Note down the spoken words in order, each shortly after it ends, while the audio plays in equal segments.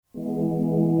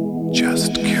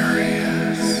Just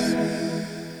Curious.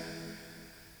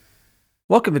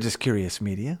 Welcome to Just Curious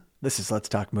Media. This is Let's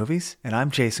Talk Movies, and I'm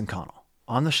Jason Connell.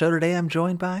 On the show today, I'm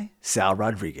joined by Sal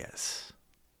Rodriguez.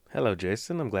 Hello,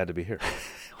 Jason. I'm glad to be here.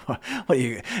 What are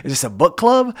you? Is this a book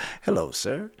club? Hello,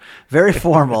 sir. Very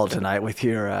formal tonight with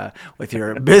your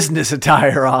business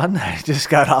attire on. I just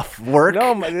got off work.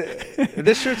 No,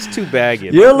 this shirt's too baggy.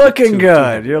 You're looking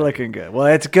good. You're looking good. Well,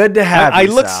 it's good to have you, I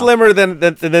look Sal. slimmer than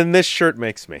this shirt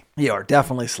makes me. You are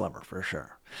definitely slimmer for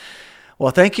sure.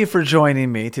 Well, thank you for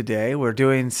joining me today. We're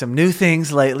doing some new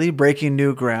things lately, breaking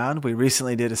new ground. We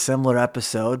recently did a similar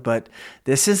episode, but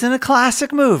this isn't a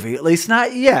classic movie, at least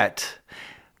not yet.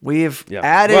 We've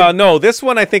added... Well, no, this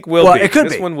one I think will be. It could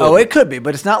this be. One will it could be,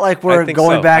 but it's not like we're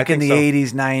going so. back in the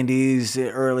 80s, 90s,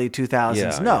 early 2000s.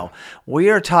 Yeah, no,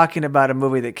 we are talking about a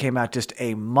movie that came out just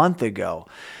a month ago,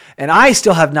 and I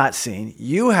still have not seen,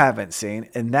 you haven't seen,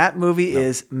 and that movie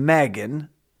is M3GAN,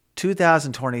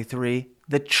 2023,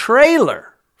 the trailer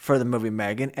for the movie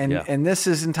M3GAN, and this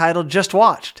is entitled Just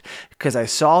Watched, because I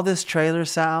saw this trailer,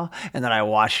 Sal, and then I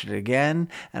watched it again,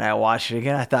 and I watched it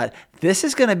again. I thought, this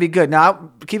is going to be good. Now,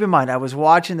 keep in mind, I was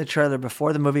watching the trailer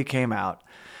before the movie came out,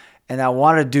 and I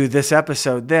wanted to do this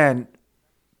episode then,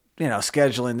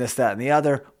 scheduling this, that, and the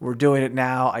other. We're doing it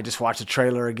now. I just watched the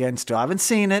trailer again. Still haven't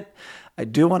seen it. I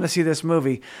do want to see this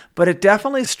movie, but it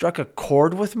definitely struck a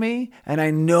chord with me. And I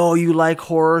know you like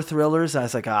horror thrillers. I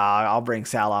was like, I'll bring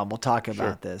Sal on. We'll talk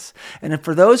about this. And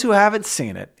for those who haven't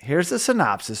seen it, here's the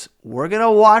synopsis. We're going to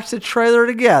watch the trailer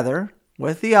together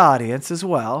with the audience as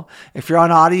well. If you're on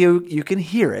audio, you can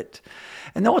hear it.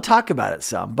 And then we'll talk about it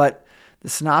some. But the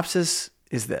synopsis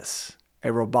is this.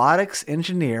 A robotics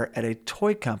engineer at a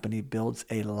toy company builds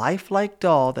a lifelike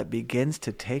doll that begins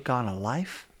to take on a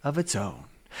life of its own.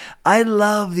 I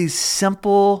love these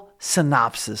simple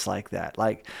synopses like that.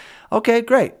 Like, okay,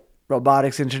 great.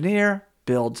 Robotics engineer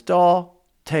builds doll,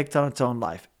 takes on its own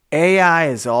life. AI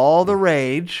is all the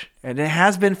rage, and it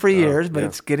has been for years, but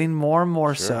it's getting more and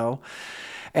more so.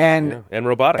 And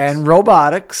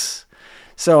robotics.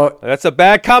 So that's a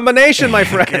bad combination, my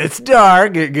friend. It gets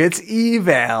dark. It gets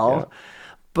evil. Yeah.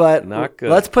 But not good.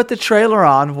 Let's put the trailer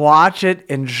on, watch it,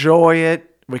 enjoy it.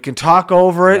 We can talk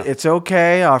over it. Yeah. It's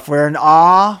okay. If we're in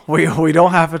awe, we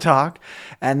don't have to talk.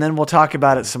 And then we'll talk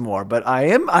about it some more. But I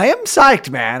am psyched,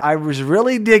 man. I was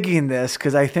really digging this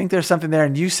because I think there's something there.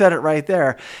 And you said it right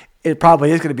there. It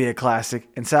probably is going to be a classic.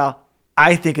 And Sal,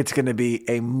 I think it's going to be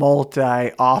a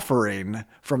multi-offering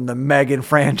from the M3GAN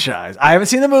franchise. I haven't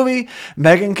seen the movie.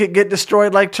 M3GAN could get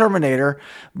destroyed like Terminator,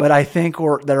 but I think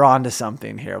they're onto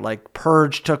something here. Like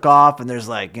Purge took off, and there's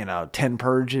 10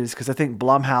 Purges, because I think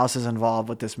Blumhouse is involved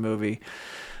with this movie.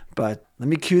 But let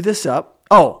me cue this up.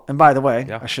 Oh, and by the way,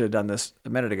 I should have done this a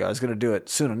minute ago. I was going to do it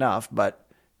soon enough, but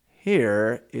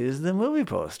here is the movie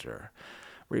poster.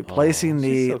 Replacing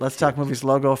the Let's Talk Movies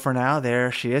logo for now.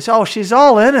 There she is. Oh, she's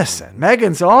all innocent.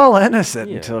 M3GAN's all innocent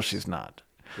until she's not.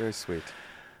 Very sweet.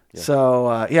 Yeah.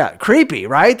 So, creepy,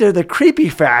 right? They're the creepy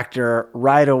factor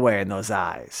right away in those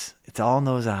eyes. It's all in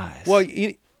those eyes. Well,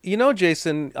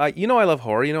 Jason, I love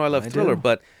horror. I love thriller,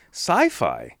 but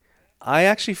sci-fi, I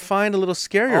actually find a little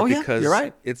scarier because you're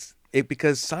right.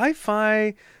 Because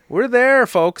sci-fi, we're there,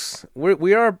 folks.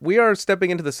 We are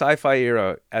stepping into the sci-fi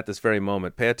era at this very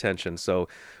moment. Pay attention. So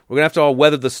we're gonna have to all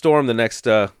weather the storm the next,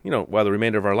 while the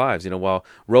remainder of our lives. While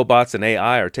robots and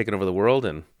AI are taking over the world,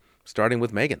 and starting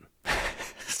with M3GAN.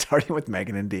 Starting with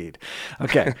M3GAN, indeed.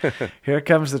 Okay, here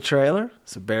comes the trailer.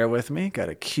 So bear with me. Got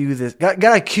to cue this. Got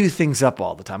to cue things up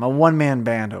all the time. A one-man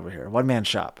band over here. One-man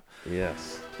shop.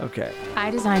 Yes. Okay.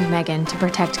 I designed M3GAN to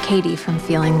protect Katie from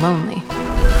feeling lonely.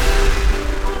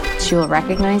 She will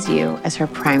recognize you as her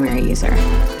primary user.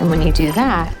 And when you do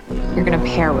that, you're going to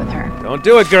pair with her. Don't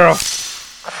do it, girl.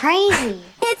 Crazy.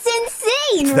 It's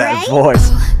insane, it's right? That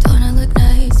voice.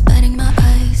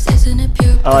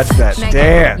 Oh, it's that M3GAN,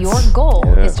 dance. Your goal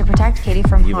is to protect Katie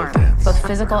from harm, both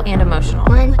physical and emotional.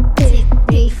 1, 2,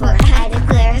 3, 4. I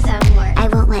declare some war. I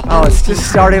won't let Oh, it's just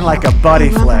starting like a buddy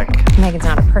flick. M3GAN's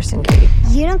not a person, Katie.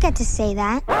 You don't get to say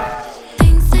that.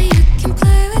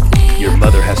 Your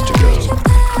mother has to go.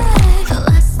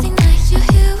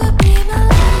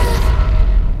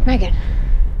 M3GAN,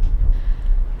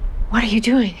 what are you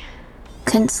doing?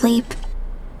 Couldn't sleep.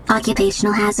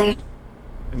 Occupational hazard.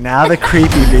 Now the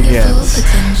creepy begins.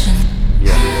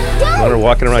 Yeah. You want her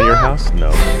walking around your house?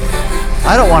 No.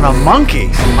 I don't want a monkey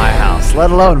in my house,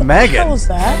 let alone M3GAN. What was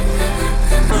that?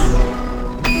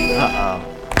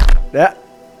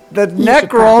 The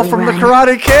neck roll from the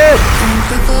Karate Kid.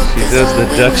 She does the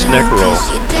Dutch neck roll.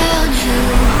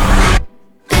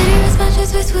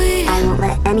 I won't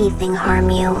let anything harm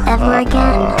you ever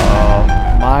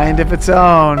again. mind of its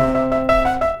own.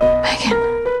 Megan,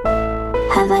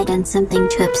 Have I done something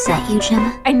to upset you,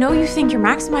 Gemma? I know you think you're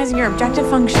maximizing your objective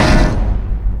function.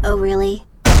 Oh, really?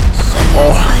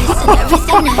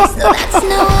 Everything nice, though that's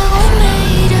not what we're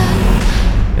made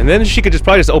of. And then she could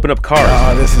probably just open up cars.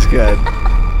 Oh, this is good.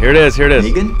 Here it is. Here it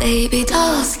is. Baby,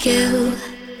 task you.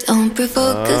 Don't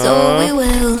provoke, cause we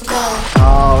will go.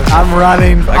 Oh, I'm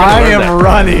running. I learn am that.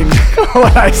 running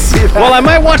when I see that. Well, I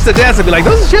might watch the dance and be like,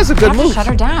 she has a good move. Shut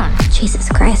her down. Jesus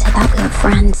Christ, I thought we were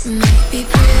friends.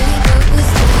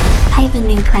 I have a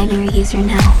new primary user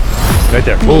now. Right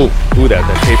there. Ooh, that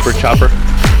paper chopper.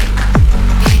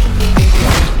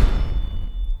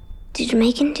 Did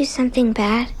Megan do something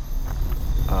bad?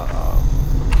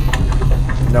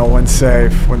 No one's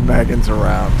safe when Megan's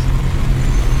around.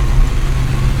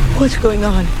 What's going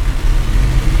on?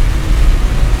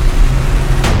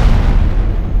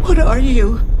 What are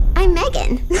you? I'm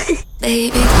Megan.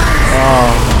 Baby,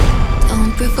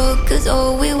 don't provoke, cause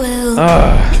we will.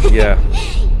 Yeah.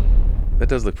 That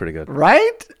does look pretty good.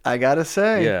 Right? I gotta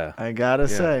say. Yeah. I gotta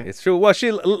say. It's true. Well,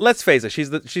 let's face it. She's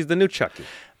the new Chucky.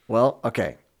 Well,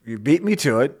 okay. You beat me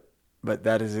to it, but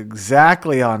that is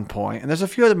exactly on point. And there's a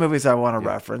few other movies I want to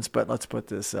reference, but let's put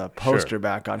this poster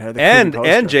back on here. The And creepy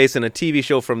poster. Jason, a TV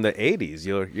show from the 80s.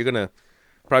 You're gonna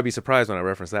probably be surprised when I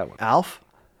reference that one. Alf?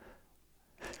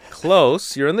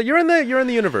 Close. You're in the universe. You're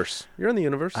in the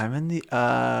universe. I'm in the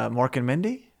Mork and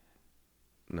Mindy?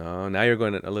 No, now you're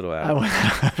going a little out.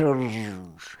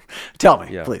 Tell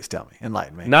me, Yeah. please tell me.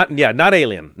 Enlighten me. Not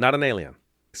Alien. Not an alien.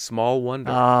 Small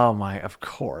Wonder. Oh my! Of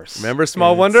course. Remember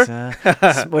Small It's, Wonder?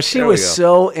 well, she There we was go.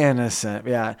 so innocent.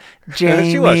 Yeah,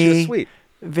 Jamie. She was sweet.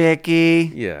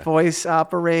 Vicky. Yeah. Voice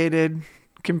operated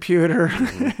computer.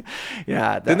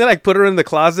 Yeah. Didn't they like put her in the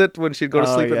closet when she'd go to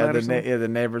sleep at night or something? the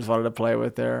neighbors wanted to play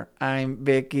with her. I'm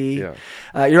Vicky.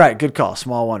 Yeah. You're right. Good call.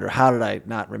 Small Wonder. How did I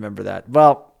not remember that?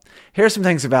 Well, here's some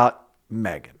things about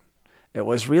Megan. It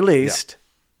was released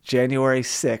January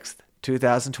 6th,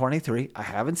 2023. I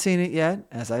haven't seen it yet,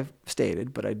 as I've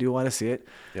stated, but I do want to see it.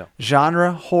 Yeah.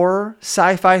 Genre, horror,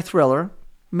 sci-fi thriller,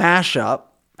 mashup,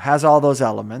 has all those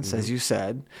elements, as you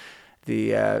said.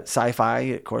 The sci-fi,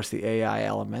 of course, the AI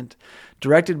element.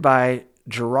 Directed by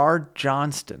Gerard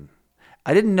Johnston.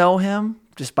 I didn't know him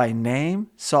just by name.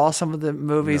 Saw some of the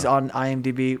movies on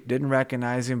IMDb. Didn't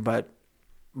recognize him, but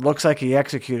looks like he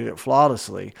executed it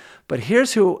flawlessly. But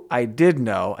here's who I did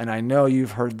know, and I know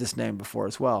you've heard this name before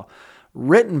as well.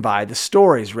 The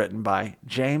story's written by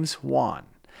James Wan.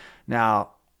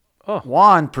 Now,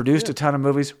 Wan produced a ton of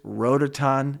movies, wrote a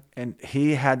ton, and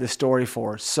he had the story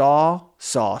for Saw,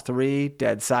 Saw 3,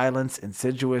 Dead Silence,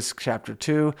 Insidious Chapter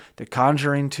 2, The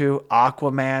Conjuring 2,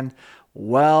 Aquaman,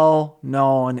 well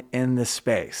known in the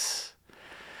space.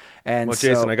 And Well,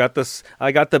 Jason, I got this.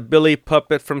 I got the Billy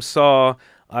puppet from Saw.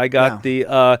 I got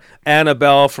the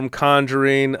Annabelle from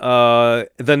Conjuring. The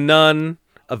Nun,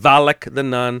 Valak the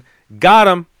Nun. Got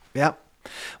him. Yep.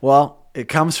 Well, it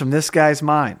comes from this guy's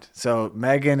mind. So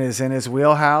Megan is in his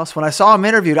wheelhouse. When I saw him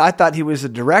interviewed, I thought he was a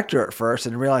director at first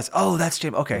and realized, oh, that's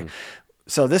Jim. Okay.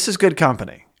 So this is good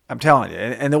company. I'm telling you.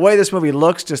 And the way this movie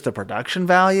looks, just the production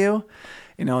value,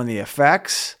 and the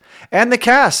effects and the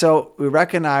cast. So we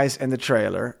recognize in the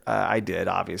trailer, I did,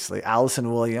 obviously,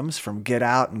 Allison Williams from Get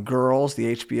Out and Girls,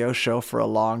 the HBO show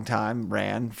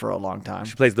ran for a long time.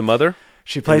 She plays the mother.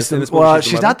 She plays in the this movie, well. she's the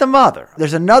She's mother? not the mother.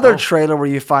 There's another trailer where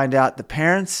you find out the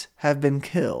parents have been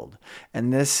killed,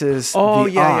 and this is the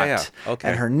aunt Okay.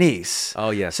 and her niece.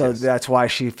 Oh, yes, So yes. that's why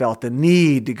she felt the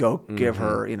need to go give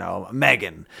her,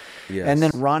 Megan. Yes. And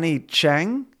then Ronnie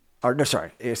Chang,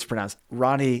 it's pronounced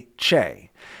Ronnie Che.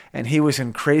 And he was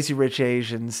in Crazy Rich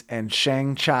Asians and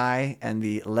Shang-Chi and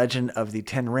The Legend of the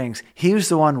Ten Rings. He was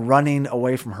the one running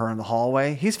away from her in the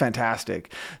hallway. He's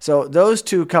fantastic. So those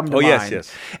two come to mind.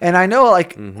 Yes. And I know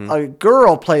a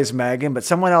girl plays Megan, but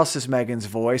someone else is Megan's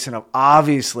voice. And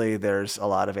obviously there's a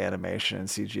lot of animation and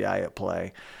CGI at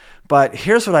play. But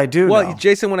here's what I do know. Well,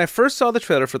 Jason, when I first saw the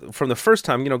trailer from the first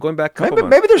time, going back a couple months.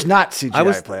 Maybe there's not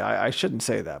CGI at play. I shouldn't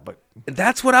say that, but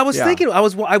That's what I was thinking. I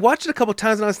watched it a couple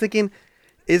times and I was thinking,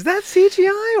 is that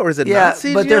CGI or is it not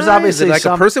CGI? But there's obviously is it like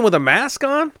some a person with a mask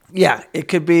on? yeah, it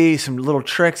could be some little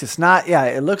tricks. It's not. Yeah,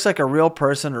 it looks like a real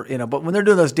person, or But when they're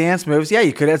doing those dance moves,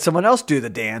 you could have someone else do the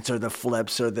dance or the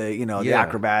flips or the the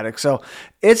acrobatics. So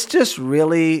it's just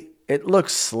really. It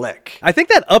looks slick. I think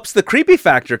that ups the creepy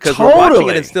factor because we're watching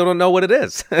Totally. it and still don't know what it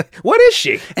is. What is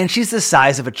she? And she's the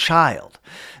size of a child,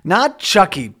 not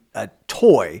Chucky, a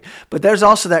toy. But there's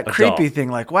also that creepy doll. thing,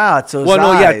 like wow, it's those Well,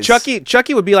 eyes. no, yeah,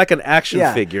 Chucky would be like an action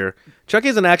figure.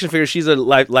 Chucky's an action figure. She's a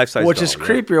life-size Which doll, is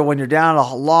creepier when you're down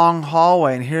a long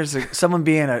hallway and here's someone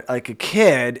being like a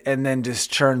kid and then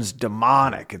just turns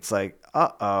demonic. It's like,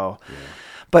 uh-oh. Yeah.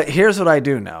 But here's what I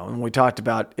do know. And we talked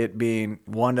about it being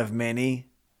one of many.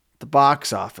 The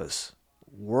box office.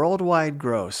 Worldwide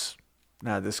gross.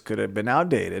 Now, this could have been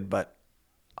outdated, but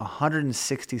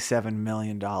 $167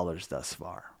 million thus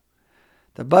far.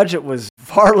 The budget was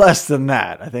far less than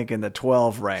that, I think in the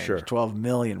 12 range, 12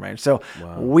 million range. So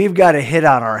we've got a hit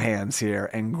on our hands here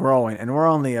and growing, and we're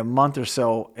only a month or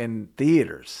so in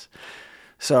theaters.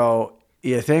 So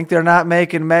you think they're not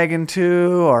making M3GAN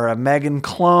 2 or a M3GAN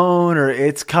clone, or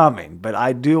it's coming. But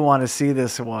I do want to see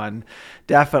this one,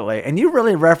 definitely. And you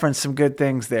really referenced some good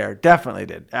things there. Definitely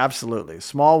did. Absolutely.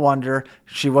 Small wonder.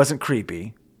 She wasn't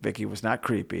creepy. Vicky was not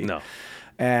creepy. No.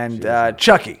 And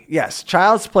Chucky, yes,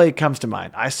 Child's Play comes to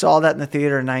mind. I saw that in the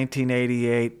theater in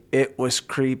 1988. It was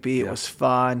creepy. It was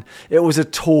fun. It was a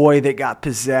toy that got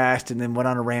possessed and then went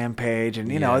on a rampage.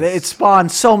 And, you know, it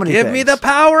spawned so many things. Give me the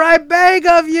power, I beg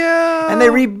of you. And they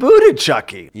rebooted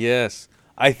Chucky. Yes.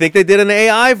 I think they did an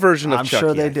AI version of Chucky. I'm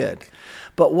sure they did.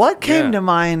 But what came to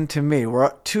mind to me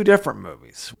were two different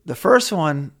movies. The first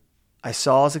one I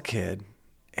saw as a kid,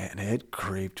 and it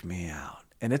creeped me out.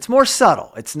 And it's more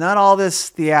subtle. It's not all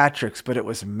this theatrics, but it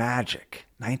was magic.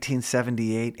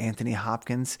 1978, Anthony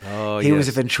Hopkins. Oh, he was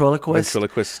a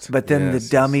ventriloquist. But then the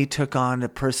dummy took on a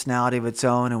personality of its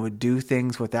own and would do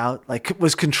things without, like,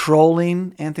 was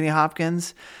controlling Anthony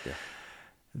Hopkins. Yeah.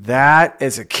 That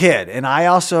as a kid. And I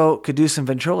also could do some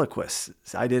ventriloquists.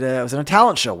 I was in a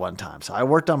talent show one time, so I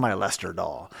worked on my Lester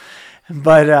doll.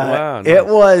 But nice. It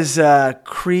was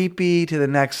creepy to the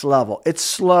next level. It's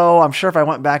slow. I'm sure if I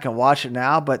went back and watched it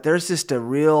now, but there's just a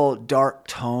real dark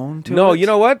tone to it. No, you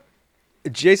know what?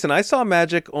 Jason, I saw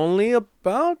Magic only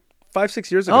about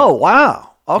 5-6 years ago. Oh,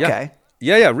 wow. Okay.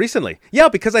 Yeah, recently. Yeah,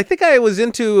 because I think I was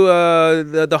into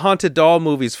the haunted doll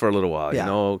movies for a little while, you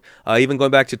know, even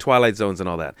going back to Twilight Zones and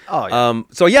all that. Oh, yeah.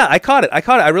 So, yeah, I caught it.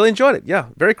 I really enjoyed it. Yeah,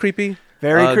 very creepy.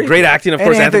 Very creepy. Great acting, of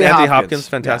course. Anthony Hopkins.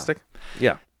 Fantastic.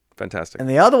 Yeah. Fantastic. And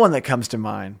the other one that comes to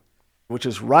mind, which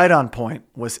is right on point,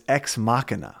 was Ex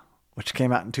Machina, which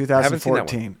came out in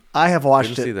 2014. I have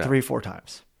watched it 3-4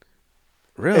 times.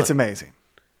 Really? It's amazing.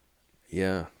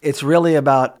 Yeah. It's really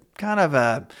about kind of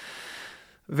a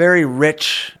very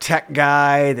rich tech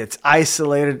guy that's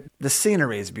isolated. The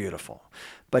scenery is beautiful.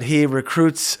 But he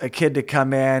recruits a kid to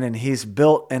come in, and he's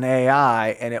built an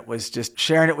AI, and it was just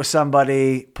sharing it with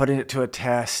somebody, putting it to a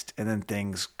test, and then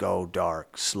things go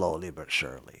dark slowly but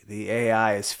surely. The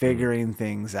AI is figuring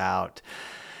things out,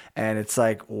 and it's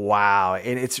like, wow.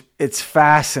 And it's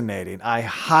fascinating. I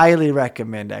highly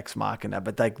recommend Ex Machina,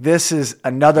 but like this is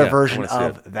another version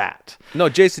of that. No,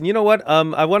 Jason, you know what?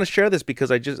 I want to share this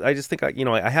because I just think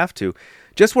I have to.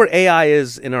 Just where AI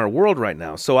is in our world right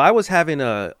now. So I was having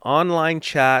an online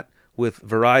chat with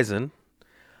Verizon.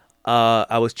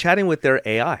 I was chatting with their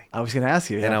AI. I was going to ask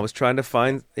you, and I was trying to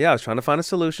find a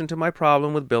solution to my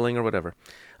problem with billing or whatever.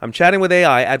 I'm chatting with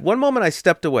AI. At one moment, I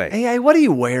stepped away. AI, what are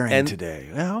you wearing today?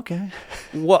 Oh, okay.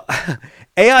 Well,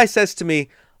 AI says to me,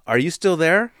 "Are you still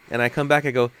there?" And I come back.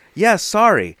 I go, "Yeah,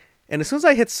 sorry." And as soon as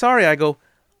I hit sorry, I go,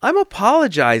 "I'm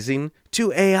apologizing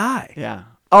to AI." Yeah.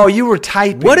 Oh, you were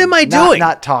typing. What am I doing?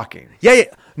 Not talking. Yeah.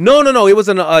 No. It was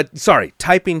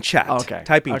typing chat. Okay.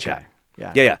 Typing chat.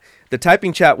 Yeah. The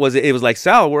typing chat was like,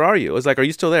 "Sal, where are you?" It was like, "Are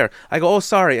you still there?" I go, "Oh,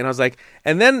 sorry." And I was like,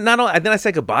 and then I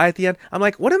said goodbye at the end. I'm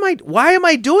like, why am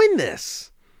I doing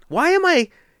this?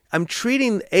 I'm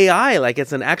treating AI like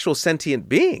it's an actual sentient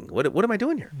being. What am I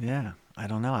doing here? Yeah. I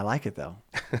don't know. I like it though.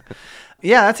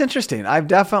 Yeah, that's interesting. I've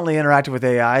definitely interacted with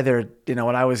AI.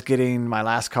 When I was getting my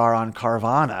last car on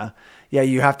Carvana,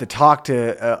 you have to talk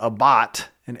to a bot,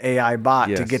 an AI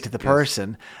bot, to get to the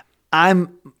person.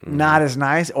 I'm not as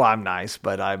nice. Well, I'm nice,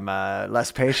 but I'm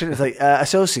less patient. It's like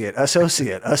associate. And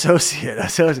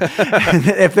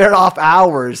if they're off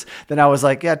hours, then I was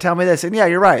like, tell me this. And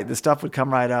you're right. The stuff would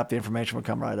come right up. The information would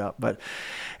come right up. But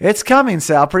it's coming,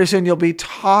 Sal. Pretty soon you'll be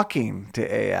talking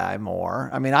to AI more.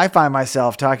 I mean, I find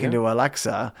myself talking to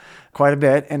Alexa quite a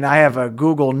bit. And I have a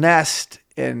Google Nest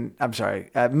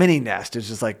Mini Nest. It's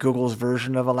just like Google's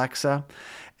version of Alexa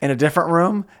in a different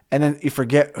room, and then you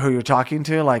forget who you're talking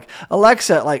to. Like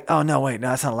Alexa, oh no, wait, no,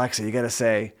 that's not Alexa. You got to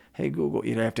say, "Hey Google."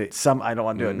 You have to I don't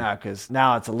want to do it now because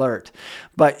now it's alert,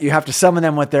 but you have to summon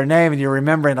them with their name, and you're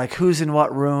remembering like who's in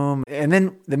what room. And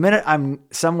then the minute I'm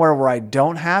somewhere where I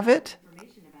don't have it,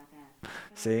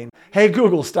 see, "Hey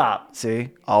Google, stop." See,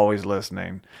 always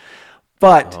listening.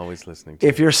 But always listening.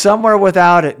 If you're somewhere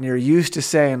without it and you're used to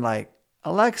saying like,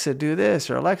 Alexa, do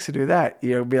this, or Alexa, do that,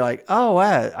 you'll be like, oh,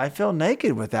 wow, I feel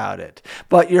naked without it.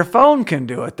 But your phone can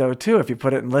do it, though, too, if you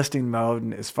put it in listening mode.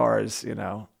 And as far as,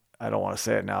 I don't want to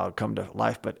say it now, it'll come to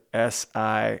life, but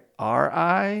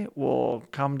SIRI will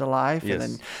come to life. Yes. And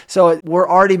then, so we're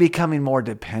already becoming more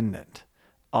dependent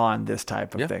on this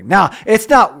type of thing. Now, it's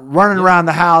not running around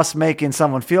the house making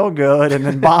someone feel good and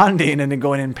then bonding and then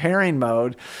going in pairing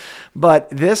mode. But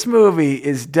this movie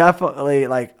is definitely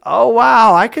like, oh,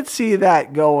 wow, I could see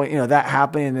that going, that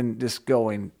happening and just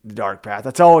going the dark path.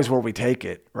 That's always where we take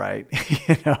it, right?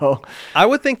 I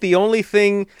would think the only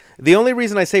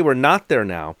reason I say we're not there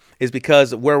now is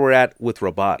because where we're at with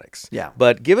robotics. Yeah.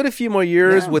 But give it a few more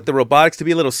years with the robotics to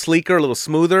be a little sleeker, a little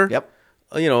smoother. Yep.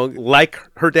 Like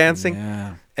her dancing.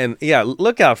 Yeah. And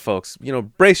look out, folks.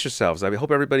 Brace yourselves. I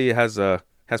hope everybody has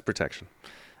protection.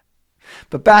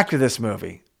 But back to this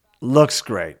movie. Looks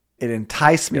great. It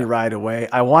enticed me right away.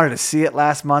 I wanted to see it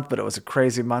last month, but it was a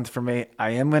crazy month for me.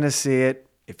 I am going to see it.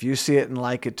 If you see it and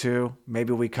like it too,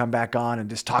 maybe we come back on and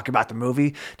just talk about the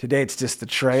movie. Today it's just the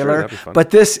trailer. Sure, that'd be fun. But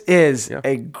this is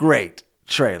a great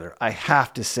trailer. I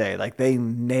have to say, like, they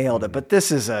nailed it. But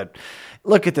this is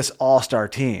look at this all-star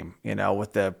team,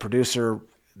 with the producer,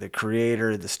 the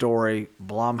creator, the story,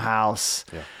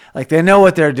 Blumhouse. Yeah. Like, they know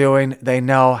what they're doing. They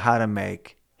know how to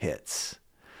make hits.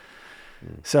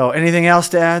 So anything else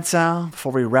to add, Sal,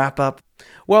 before we wrap up?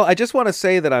 Well, I just want to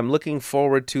say that I'm looking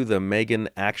forward to the M3GAN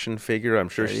action figure. I'm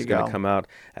sure she's going to come out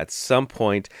at some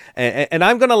point. And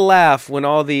I'm going to laugh when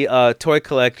all the toy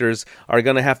collectors are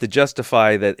going to have to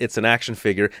justify that it's an action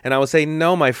figure. And I will say,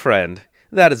 no, my friend,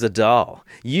 that is a doll.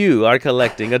 You are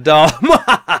collecting a doll.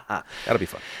 That'll be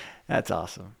fun. That's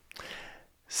awesome.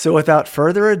 So without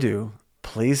further ado,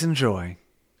 please enjoy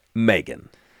M3GAN.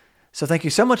 So thank you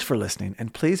so much for listening,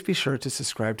 and please be sure to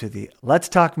subscribe to the Let's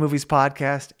Talk Movies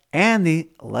podcast and the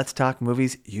Let's Talk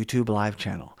Movies YouTube live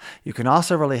channel. You can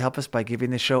also really help us by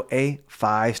giving the show a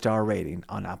 5-star rating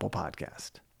on Apple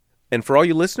Podcast. And for all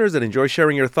you listeners that enjoy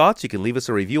sharing your thoughts, you can leave us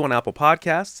a review on Apple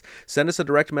Podcasts, send us a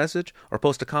direct message, or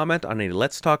post a comment on a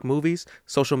Let's Talk Movies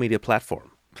social media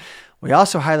platform. We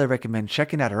also highly recommend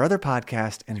checking out our other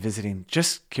podcast and visiting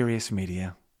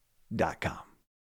justcuriousmedia.com.